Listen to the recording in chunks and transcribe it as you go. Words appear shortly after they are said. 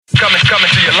Coming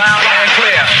to you loud and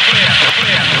clear.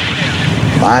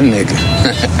 My nigga.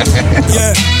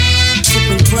 Yeah.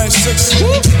 Flipping class 6.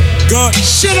 God.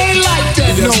 Shit ain't like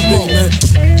that no more. Man.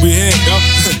 We here, yo.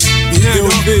 We here, yo.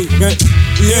 Man.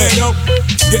 We here, yo.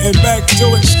 Getting back to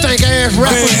it. Stank ass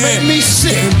rappers make me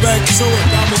sick. Getting back to it.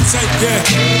 I'ma take that.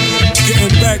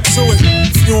 Getting back to it.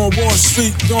 If you on Wall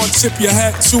Street, don't tip your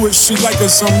hat to it. She like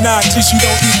us some naughty. She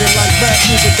don't even like rap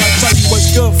music. I tell you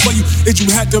what's good for you. If you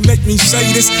had to make me say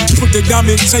this, put the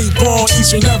diamond tape on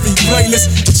each and every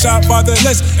playlist. Shot by the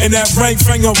list and that ring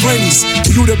finger rings.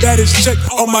 You the baddest chick.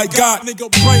 Oh my God,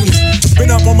 nigga brains. Been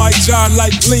up on my job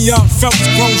like Leon Phelps.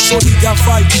 Grown shorty got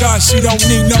 5 jobs. She don't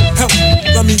need no help.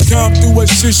 Let me come through a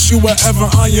shit you wherever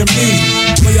I am need.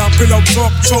 Lay out pillow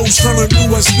talk toes, curling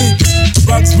through her sneakers.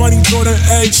 Bugs Bunny, Jordan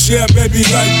eggs, yeah, baby,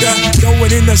 like that.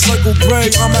 Going in the circle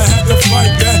grave, I'ma have to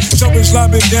fight that. Jumping,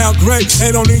 slopping down, great,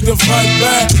 they don't need to fight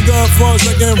back. Good for a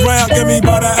second round, get me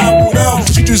by the hour now.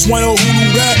 She just want a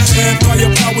Hulu rap,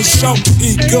 Empire Power Show.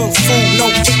 Eat good food, no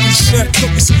 50 cent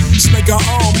cookies. Just make our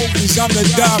own movies, I'm the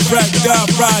die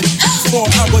ride. Before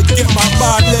I would get my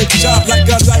body job like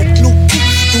I like new.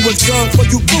 Do what's good for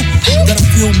you, boo. Got a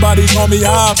few bodies on me,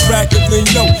 I practically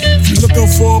know. If you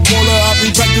looking for a baller, I'll be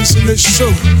practicing this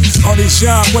shoe. All these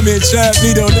young women just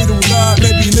need a little love,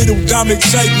 maybe little diamond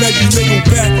tape, maybe little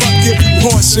back up. Give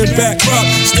you horse and back up,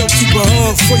 still keep a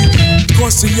hug for you.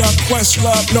 Course of your quest,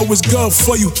 love, know it's good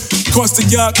for you. Course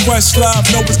of your quest, love,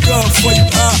 know it's good for you.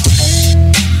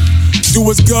 Do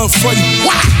what's good for you.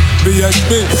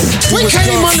 BSB. We can't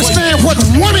even understand what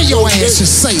one of your asses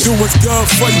say. Do what's good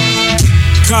for you.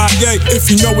 Kanye, if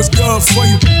you know what's good for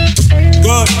you.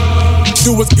 Good.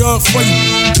 Do what's good for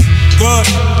you. Good.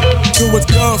 Do what's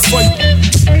good for you.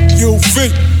 You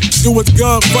fit. Do what's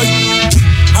good for you.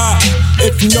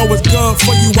 If you know what's good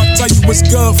for you, I tell you what's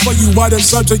good for you. Why the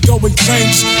subject always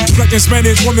change? Black and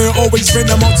Spanish women always been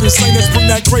the most insane. Let's bring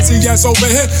that crazy ass over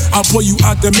here. I'll pull you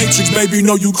out the matrix, baby.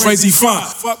 Know you crazy fine.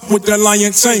 Fuck with the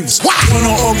lion tames. One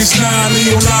on August 9,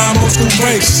 Leo Lime, old school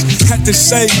race. Had to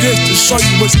say this to show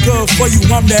you what's good for you.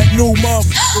 I'm that new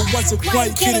motherfucker. Wasn't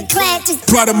quite kidding.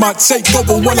 Proud of my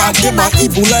takeover when I get my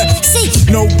evil laugh.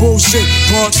 No bullshit.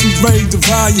 Parties ready to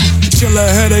value. Killer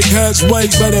headache has way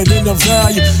better than the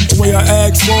value. The way I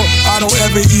ask for, I don't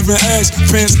ever even ask.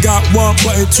 Pants got 1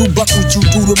 button, 2 buckles, you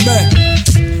do the math.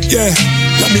 Yeah,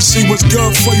 let me see what's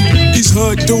good for you. These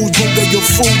hood dudes, but they your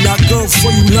food, not good for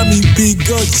you. Let me be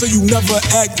good so you never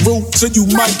act rude, till you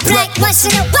might black.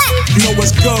 You know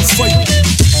what's good for you.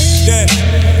 Yeah,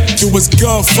 do what's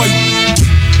good for you.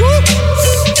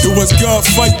 Do what's good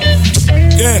for you.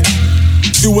 Yeah,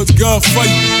 do what's good for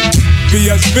you.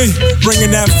 BSB,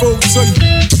 bringing that food to you.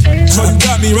 So you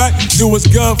got me right, do what's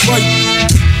good for you.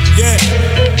 Yeah,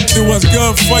 do what's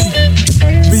good for you.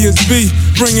 BSB,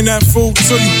 bringing that food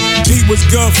to you. Eat what's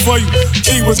good for you.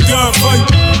 Eat what's good for you.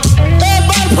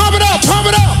 Everybody pump it up,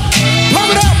 pump it up. Pump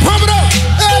it up, pump it up.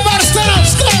 Everybody stand up,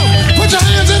 stand up. Put your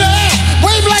hands in the air.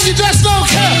 Wave like you just don't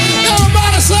care.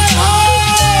 Everybody say, oh,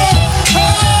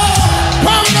 oh.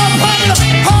 Pump it up,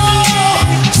 oh.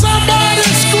 Somebody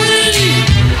scream.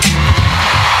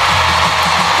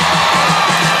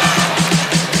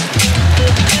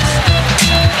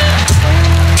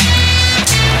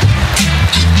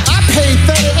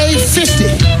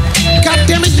 $38.50. God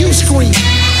damn it, you scream.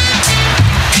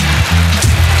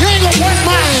 You ain't gonna work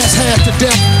my ass half to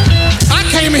death. I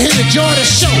came in here to enjoy the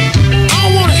show. I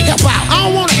don't wanna help out.